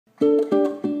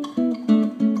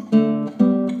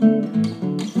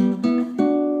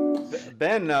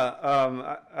Ben,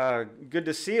 good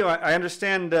to see you. I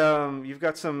understand you've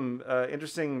got some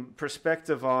interesting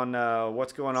perspective on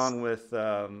what's going on with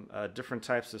different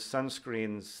types of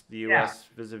sunscreens, the U.S.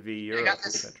 vis-a-vis Europe,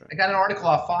 etc. I got an article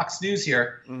off Fox News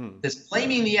here that's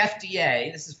blaming the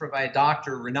FDA. This is by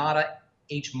Dr. Renata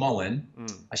H. Mullen.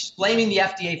 She's blaming the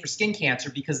FDA for skin cancer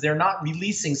because they're not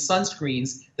releasing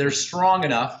sunscreens that are strong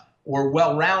enough or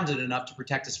well-rounded enough to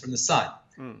protect us from the sun.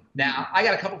 Now, I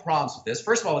got a couple problems with this.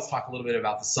 First of all, let's talk a little bit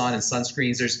about the sun and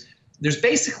sunscreens. There's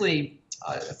basically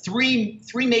three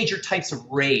major types of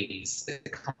rays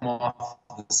that come off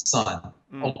the sun.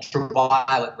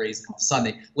 Ultraviolet rays come off the sun.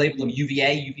 They label them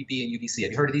UVA, UVB, and UVC.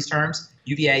 Have you heard of these terms?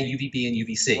 UVA, UVB, and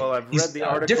UVC. Well, I've read the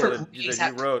article that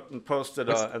you wrote and posted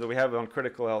that we have on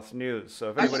Critical Health News. So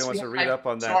if anybody wants to read up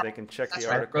on that, they can check the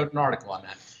article. I wrote an article on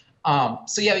that.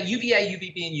 So you have UVA,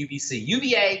 UVB, and UVC.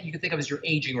 UVA you can think of as your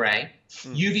aging ray.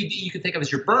 UVB you can think of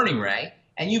as your burning ray.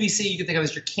 And UVC you can think of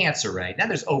as your cancer ray. Now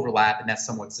there's overlap, and that's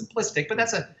somewhat simplistic, but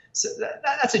that's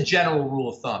a general rule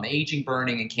of thumb: aging,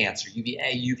 burning, and cancer.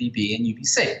 UVA, UVB, and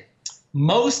UVC.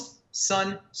 Most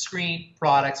sunscreen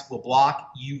products will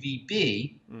block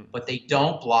UVB, but they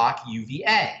don't block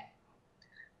UVA.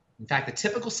 In fact, the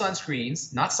typical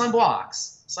sunscreens, not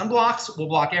sunblocks will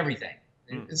block everything.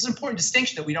 It's an important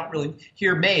distinction that we don't really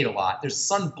hear made a lot. There's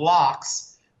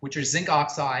sunblocks, which are zinc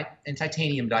oxide and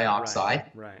titanium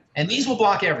dioxide, and these will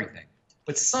block everything.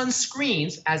 But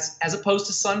sunscreens, as opposed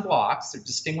to sunblocks, they're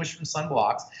distinguished from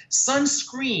sunblocks.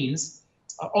 Sunscreens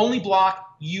only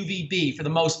block UVB for the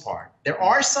most part. There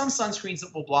are some sunscreens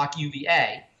that will block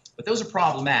UVA, but those are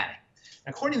problematic.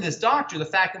 According to this doctor, the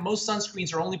fact that most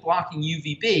sunscreens are only blocking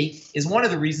UVB is one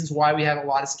of the reasons why we have a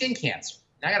lot of skin cancer.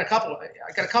 Now, I got a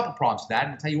couple problems with that,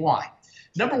 and I'll tell you why.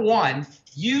 Number one,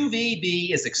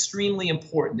 UVB is extremely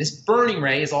important. This burning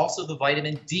ray is also the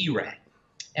vitamin D ray.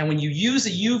 And when you use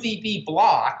a UVB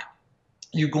block,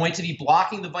 you're going to be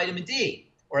blocking the vitamin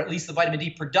D, or at least the vitamin D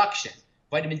production.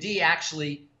 Vitamin D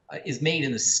actually is made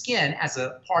in the skin as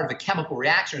a part of a chemical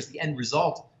reaction, as the end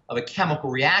result of a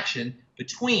chemical reaction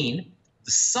between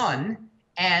the sun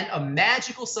and a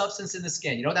magical substance in the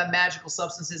skin. You know what that magical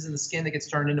substance is in the skin that gets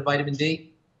turned into vitamin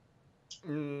D?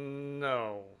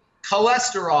 No.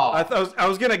 Cholesterol. I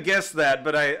was going to guess that,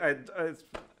 but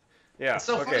yeah. It's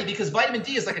so funny because vitamin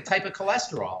D is like a type of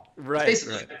cholesterol. Right.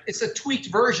 It's a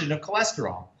tweaked version of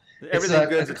cholesterol. Everything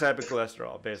good is a type of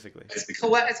cholesterol, basically.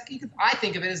 I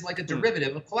think of it as like a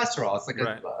derivative of cholesterol. It's like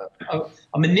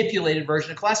a manipulated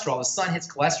version of cholesterol. The sun hits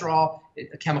cholesterol,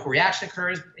 a chemical reaction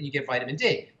occurs, and you get vitamin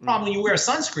D. The problem when you wear a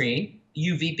sunscreen,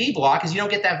 UVB block, is you don't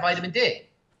get that vitamin D.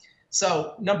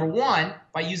 So number one,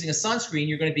 by using a sunscreen,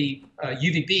 you're going to be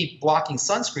UVB blocking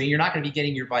sunscreen. You're not going to be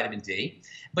getting your vitamin D.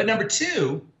 But number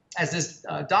two, as this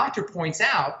doctor points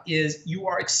out, is you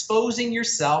are exposing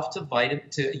yourself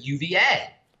to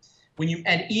UVA.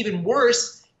 And even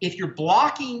worse, if you're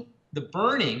blocking the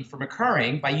burning from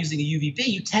occurring by using a UVB,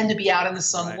 you tend to be out in the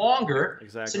sun longer.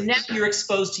 Exactly. So now you're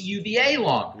exposed to UVA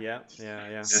longer.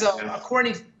 Yeah. So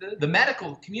according to the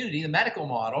medical community, the medical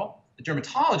model, the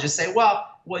dermatologists say, well,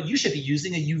 you should be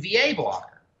using a UVA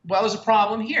blocker. Well, there's a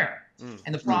problem here.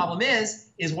 And the problem is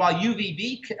while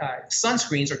UVB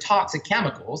sunscreens are toxic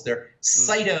chemicals, they're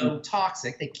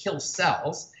cytotoxic, they kill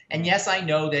cells. And yes, I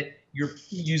know that you're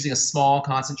using a small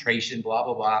concentration, blah,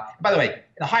 blah, blah. And by the way,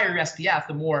 the higher your SPF,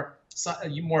 the more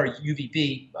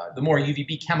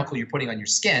UVB chemical you're putting on your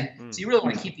skin. So you really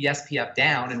want to keep the SPF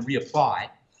down and reapply.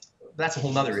 That's a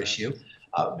whole other issue.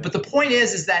 But the point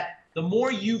is that the more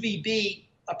UVB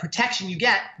protection you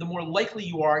get, the more likely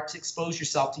you are to expose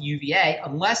yourself to UVA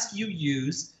unless you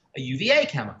use a UVA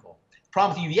chemical. The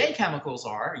problem with UVA chemicals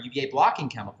or UVA blocking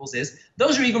chemicals is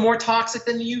those are even more toxic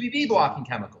than the UVB blocking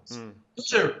chemicals.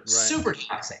 Those are super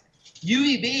toxic.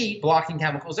 UVB blocking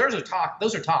chemicals, those are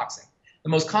toxic. The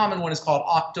most common one is called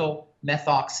octyl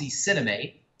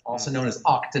methoxycinnamate, also known as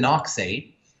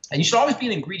octinoxate. And you should always be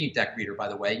an ingredient deck reader, by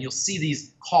the way, and you'll see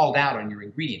these called out on your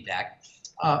ingredient deck.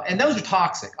 And those are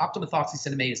toxic. Octyl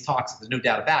methoxycinnamate is toxic. There's no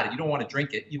doubt about it. You don't want to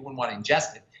drink it. You wouldn't want to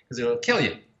ingest it because it'll kill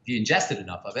you if you ingested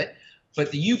enough of it.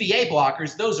 But the UVA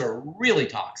blockers, those are really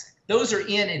toxic. Those are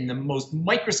in the most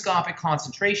microscopic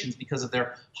concentrations because of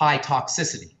their high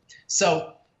toxicity.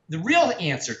 So the real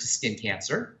answer to skin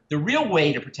cancer, the real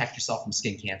way to protect yourself from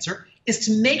skin cancer, is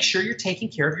to make sure you're taking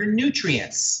care of your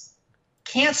nutrients.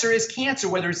 cancer is cancer,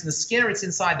 whether it's in the skin or it's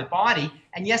inside the body.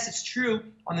 And yes, it's true,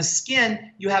 on the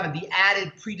skin, you have the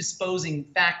added predisposing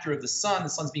factor of the sun. The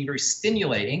sun's being very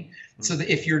stimulating. So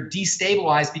that if you're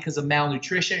destabilized because of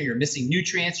malnutrition or you're missing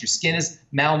nutrients, your skin is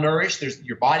malnourished,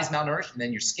 your body's malnourished, and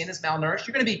then your skin is malnourished,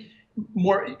 you're going to be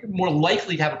more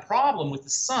likely to have a problem with the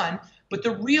sun. But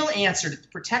the real answer to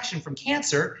protection from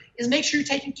cancer is make sure you're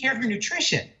taking care of your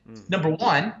nutrition. Number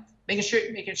one, making sure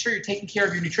you're taking care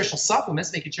of your nutritional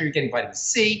supplements, making sure you're getting vitamin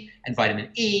C and vitamin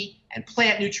E and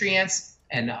plant nutrients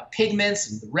and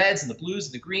pigments and the reds and the blues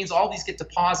and the greens. All these get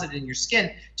deposited in your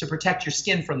skin to protect your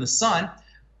skin from the sun.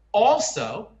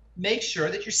 Also, make sure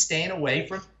that you're staying away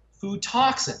from food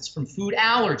toxins, from food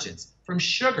allergens, from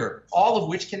sugar, all of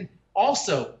which can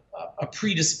also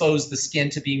predispose the skin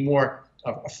to be more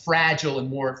fragile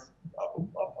and more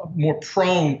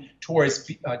prone towards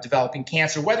developing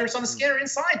cancer, whether it's on the skin or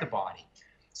inside the body.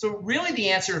 So really the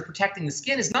answer to protecting the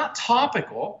skin is not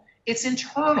topical, it's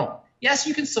internal. Yes,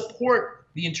 you can support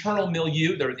the internal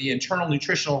milieu, the internal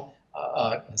nutritional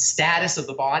status of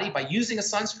the body by using a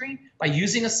sunscreen, by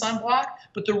using a sunblock,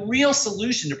 but the real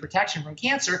solution to protection from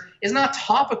cancer is not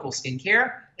topical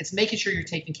skincare. It's making sure you're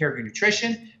taking care of your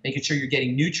nutrition, making sure you're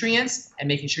getting nutrients, and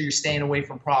making sure you're staying away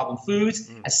from problem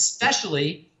foods,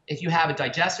 especially if you have a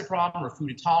digestive problem or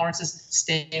food intolerances,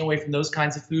 staying away from those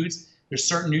kinds of foods. There's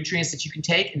certain nutrients that you can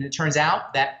take, and it turns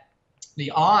out that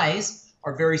the eyes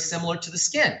are very similar to the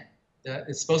skin.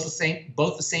 It's both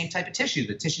the same type of tissue,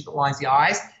 the tissue that lines the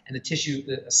eyes and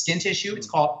the skin tissue. It's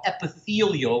called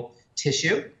epithelial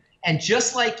tissue. And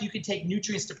just like you can take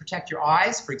nutrients to protect your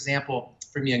eyes, for example,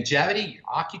 from longevity,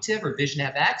 Occutive or Vision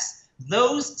FX,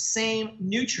 those same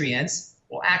nutrients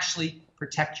will actually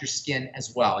protect your skin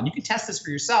as well. And you can test this for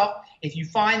yourself. If you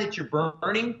find that you're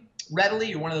burning readily,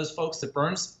 you're one of those folks that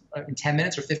burns in 10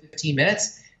 minutes or 15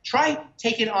 minutes, try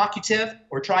taking Occutive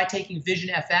or try taking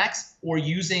Vision FX or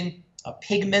using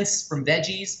pigments from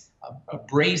veggies,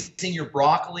 braising your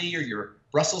broccoli or your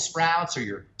Brussels sprouts or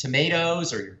your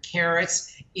tomatoes or your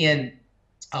carrots in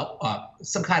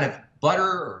some kind of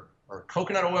butter or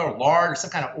coconut oil or lard or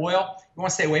some kind of oil. You want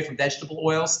to stay away from vegetable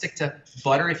oil, stick to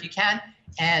butter if you can.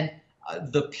 And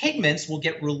the pigments will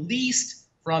get released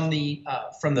from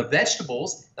the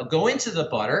vegetables. They'll go into the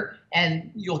butter,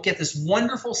 and you'll get this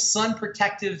wonderful sun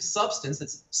protective substance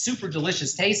that's super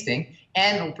delicious tasting,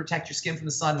 and it'll protect your skin from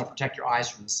the sun, and it'll protect your eyes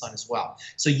from the sun as well.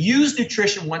 So use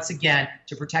nutrition once again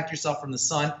to protect yourself from the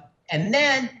sun. And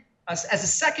then as a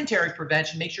secondary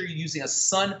prevention, make sure you're using a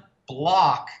sun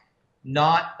block,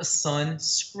 not a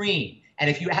sunscreen. And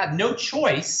if you have no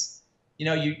choice,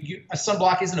 a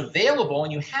sunblock isn't available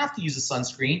and you have to use a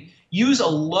sunscreen, use a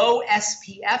low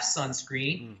SPF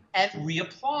sunscreen and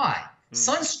reapply.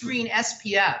 Sunscreen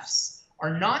SPFs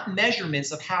are not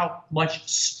measurements of how much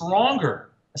stronger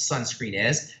a sunscreen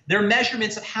is. They're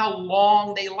measurements of how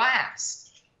long they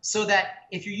last. So that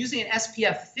if you're using an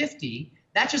SPF 50,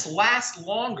 that just lasts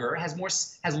longer, has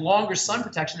longer sun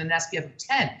protection than an SPF of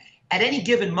 10. At any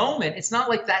given moment, it's not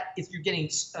like that if you're getting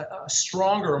a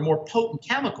stronger or more potent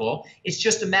chemical, it's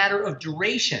just a matter of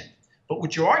duration. But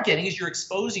what you are getting is you're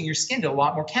exposing your skin to a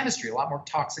lot more chemistry, a lot more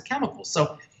toxic chemicals.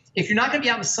 So if you're not going to be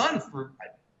out in the sun for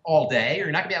all day, or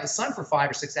you're not going to be out in the sun for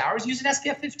 5 or 6 hours, use an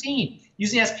SPF 15,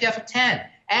 use an SPF of 10.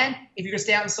 And if you're going to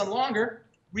stay out in the sun longer,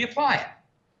 reapply it.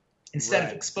 Instead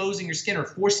of exposing your skin or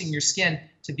forcing your skin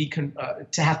to be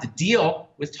to have to deal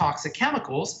with toxic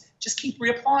chemicals, just keep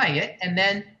reapplying it, and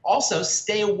then also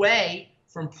stay away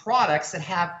from products that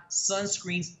have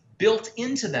sunscreens built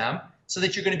into them so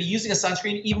that you're going to be using a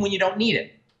sunscreen even when you don't need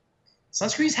it.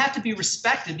 Sunscreens have to be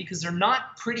respected because they're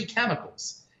not pretty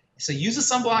chemicals. So use a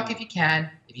sunblock if you can.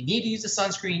 If you need to use a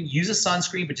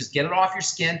sunscreen, but just get it off your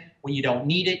skin when you don't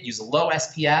need it. Use a low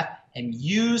SPF and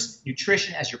use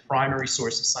nutrition as your primary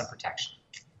source of sun protection.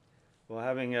 Well,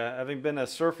 having been a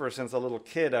surfer since a little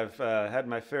kid, I've had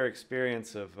my fair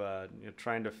experience of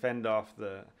trying to fend off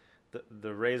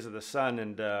the rays of the sun,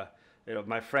 and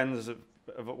my friends,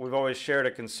 we've always shared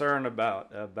a concern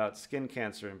about skin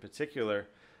cancer in particular.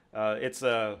 It's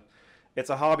a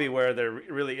hobby where there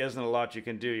really isn't a lot you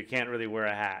can do. You can't really wear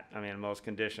a hat. I mean, in most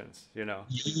conditions,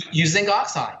 Use zinc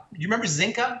oxide. You remember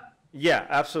Zinca? Yeah,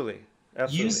 absolutely.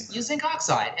 Use zinc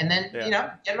oxide, and then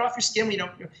get it off your skin when you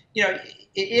don't.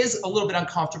 It is a little bit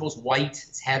uncomfortable. It's white,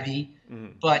 it's heavy,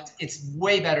 but it's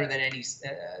way better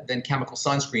than chemical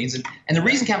sunscreens. And the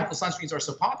reason chemical sunscreens are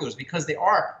so popular is because they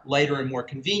are lighter and more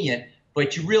convenient. But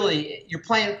it's really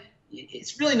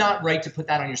not right to put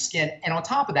that on your skin. And on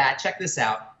top of that, check this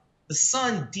out: the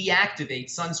sun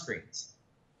deactivates sunscreens.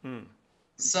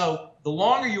 So the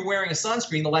longer you're wearing a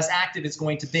sunscreen, the less active it's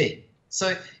going to be.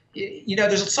 So you know,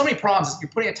 there's so many problems. You're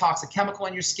putting a toxic chemical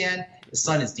in your skin. The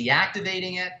sun is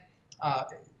deactivating it.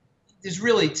 There's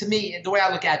really, to me, the way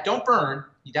I look at it, don't burn.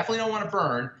 You definitely don't want to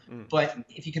burn. But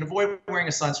if you can avoid wearing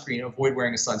a sunscreen, avoid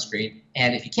wearing a sunscreen.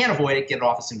 And if you can't avoid it, get it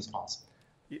off as soon as possible.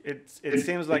 It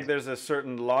seems like there's a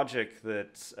certain logic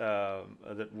that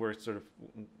that we're sort of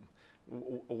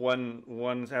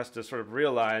one has to sort of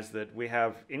realize that we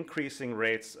have increasing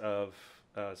rates of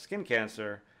skin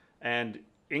cancer and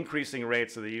increasing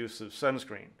rates of the use of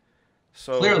sunscreen.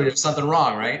 So clearly there's something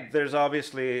wrong, right? There's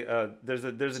obviously there's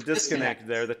a disconnect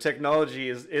there. The technology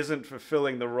isn't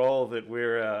fulfilling the role that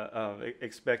we're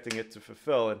expecting it to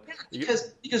fulfill. And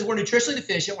because we're nutritionally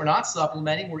deficient, we're not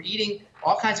supplementing, we're eating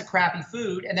all kinds of crappy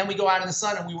food, and then we go out in the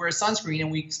sun and we wear a sunscreen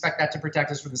and we expect that to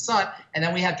protect us from the sun, and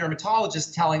then we have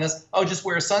dermatologists telling us, oh, just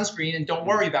wear a sunscreen and don't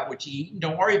worry about what you eat, and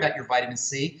don't worry about your vitamin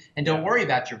C, and don't worry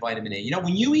about your vitamin E. You know,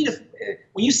 when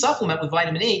you supplement with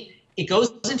vitamin E, it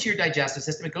goes into your digestive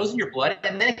system, it goes in your blood,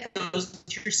 and then it goes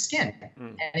into your skin,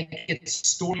 and it gets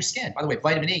stored in your skin. By the way,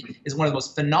 vitamin E is one of the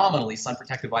most phenomenally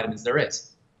sun-protective vitamins there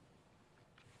is.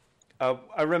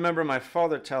 I remember my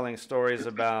father telling stories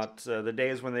about the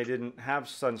days when they didn't have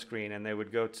sunscreen and they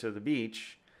would go to the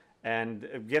beach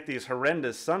and get these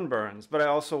horrendous sunburns. But I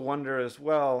also wonder as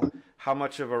well how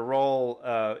much of a role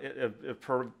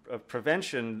of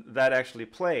prevention that actually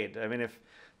played. I mean, if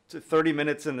 30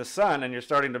 minutes in the sun and you're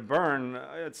starting to burn,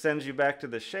 it sends you back to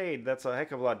the shade. That's a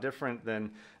heck of a lot different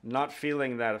than not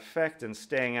feeling that effect and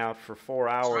staying out for 4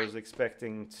 hours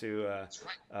expecting to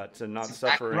not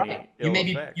suffer any ill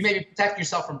effects. You may be protecting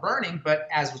yourself from burning, but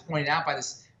as was pointed out by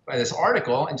this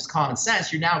article and just common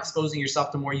sense, you're now exposing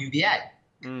yourself to more UVA.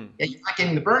 Yeah, you're not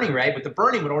getting the burning ray, but the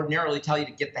burning would ordinarily tell you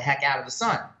to get the heck out of the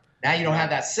sun. Now you don't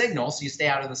have that signal, so you stay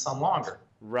out of the sun longer.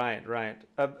 Right, right.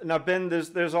 Now, Ben,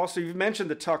 there's also, you mentioned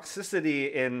the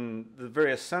toxicity in the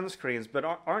various sunscreens, but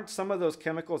aren't some of those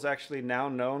chemicals actually now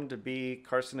known to be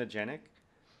carcinogenic?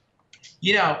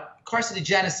 You know,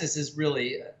 carcinogenesis is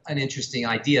really an interesting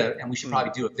idea, and we should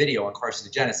probably do a video on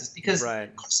carcinogenesis because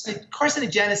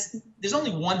carcinogenesis, there's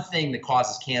only one thing that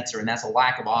causes cancer, and that's a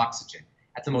lack of oxygen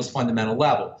at the most fundamental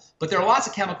level. But there are lots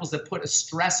of chemicals that put a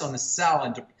stress on the cell,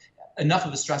 and enough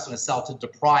of a stress on a cell to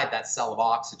deprive that cell of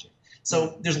oxygen.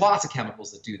 So there's lots of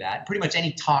chemicals that do that. Pretty much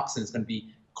any toxin is going to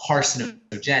be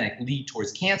carcinogenic, lead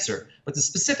towards cancer. But the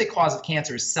specific cause of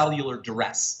cancer is cellular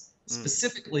duress,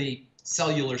 specifically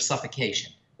cellular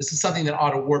suffocation. This is something that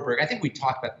Otto Warburg, I think we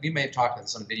may have talked about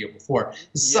this on a video before.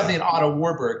 This is something that Otto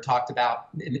Warburg talked about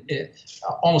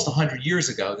almost 100 years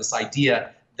ago, this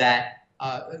idea that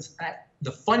at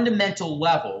the fundamental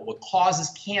level, what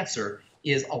causes cancer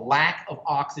is a lack of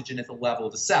oxygen at the level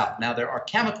of the cell. Now, there are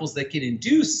chemicals that can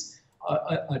induce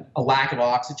a lack of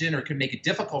oxygen or can make it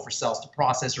difficult for cells to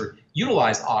process or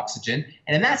utilize oxygen.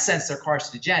 And in that sense, they're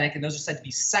carcinogenic, and those are said to be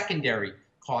secondary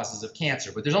causes of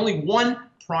cancer. But there's only one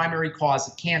primary cause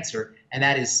of cancer, and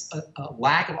that is a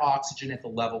lack of oxygen at the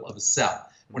level of a cell.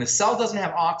 When a cell doesn't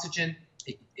have oxygen,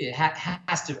 it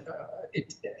has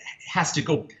to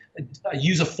go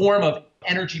use a form of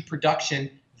energy production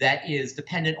that is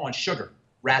dependent on sugar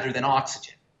rather than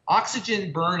oxygen.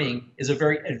 Oxygen burning is a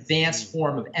very advanced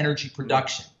form of energy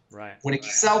production. Right. When a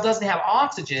cell doesn't have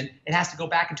oxygen, it has to go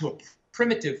back into a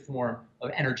primitive form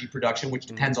of energy production, which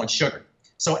depends on sugar.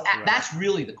 So that's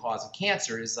really the cause of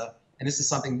cancer, and this is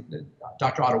something that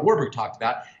Dr. Otto Warburg talked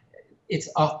about. It's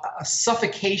a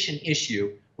suffocation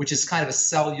issue, which is kind of a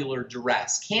cellular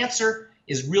duress. Cancer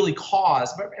is really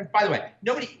caused, and by the way,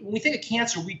 when we think of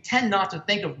cancer, we tend not to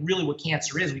think of really what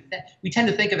cancer is. We tend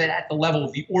to think of it at the level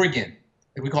of the organ.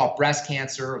 We call it breast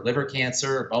cancer, or liver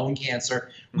cancer, or bone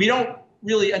cancer. We don't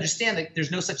really understand that there's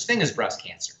no such thing as breast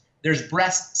cancer. There's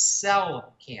breast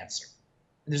cell cancer.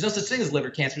 And there's no such thing as liver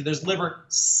cancer. There's liver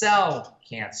cell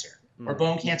cancer. Or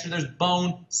bone cancer, there's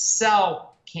bone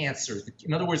cell cancer.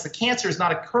 In other words, the cancer is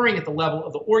not occurring at the level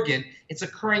of the organ. It's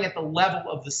occurring at the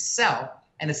level of the cell.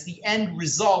 And it's the end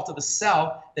result of a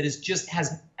cell that is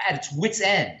has at its wit's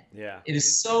end. Yeah. It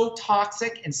is so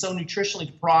toxic and so nutritionally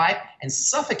deprived and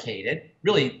suffocated.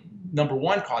 Really, number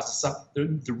one cause is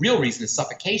the real reason is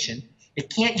suffocation.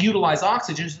 It can't utilize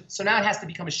oxygen, so now it has to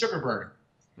become a sugar burner.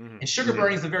 And sugar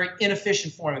burning is a very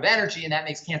inefficient form of energy, and that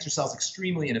makes cancer cells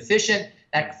extremely inefficient.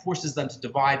 That forces them to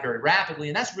divide very rapidly,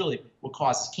 and that's really what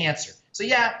causes cancer. So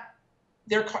yeah,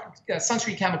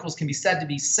 sunscreen chemicals can be said to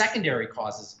be secondary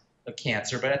causes of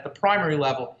cancer, but at the primary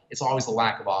level, it's always a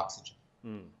lack of oxygen.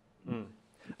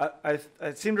 I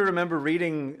seem to remember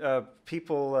reading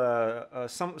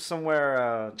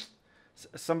somewhere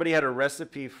somebody had a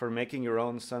recipe for making your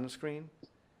own sunscreen.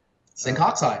 Zinc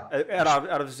oxide.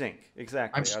 Out of zinc,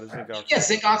 exactly. Out of zinc oxide. Yeah,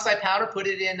 zinc oxide powder. Put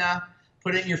it in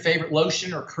put it in your favorite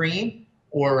lotion or cream,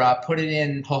 or put it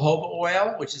in jojoba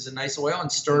oil, which is a nice oil,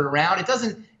 and stir it around. It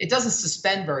doesn't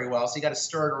suspend very well, so you got to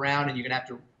stir it around, and you're gonna have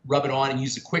to rub it on and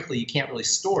use it quickly. You can't really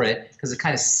store it because it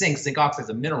kind of sinks. Zinc oxide is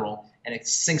a mineral, and it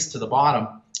sinks to the bottom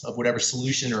of whatever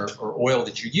solution or oil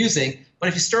that you're using. But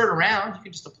if you stir it around, you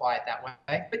can just apply it that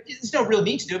way. But there's no real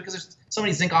need to do it because there's so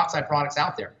many zinc oxide products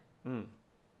out there.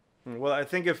 Well, I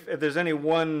think if there's any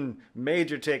one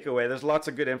major takeaway, there's lots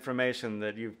of good information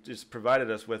that you've just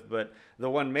provided us with, but the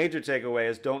one major takeaway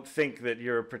is don't think that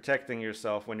you're protecting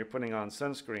yourself when you're putting on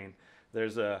sunscreen.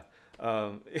 There's a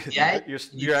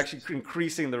you're actually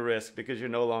increasing the risk because you're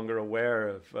no longer aware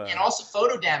of and also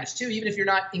photo damage too. Even if you're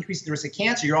not increasing the risk of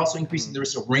cancer, you're also increasing the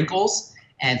risk of wrinkles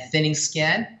and thinning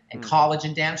skin and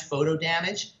collagen damage, photo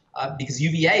damage, because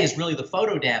UVA is really the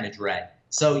photo damage ray.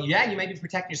 So yeah, you may be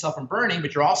protecting yourself from burning,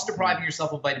 but you're also depriving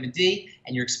yourself of vitamin D,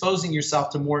 and you're exposing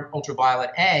yourself to more ultraviolet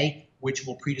A, which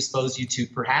will predispose you to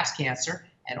perhaps cancer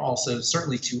and also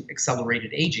certainly to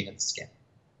accelerated aging of the skin.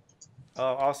 Oh,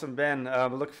 awesome, Ben.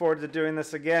 Look forward to doing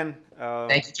this again.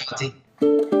 Thank you,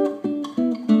 Jonty.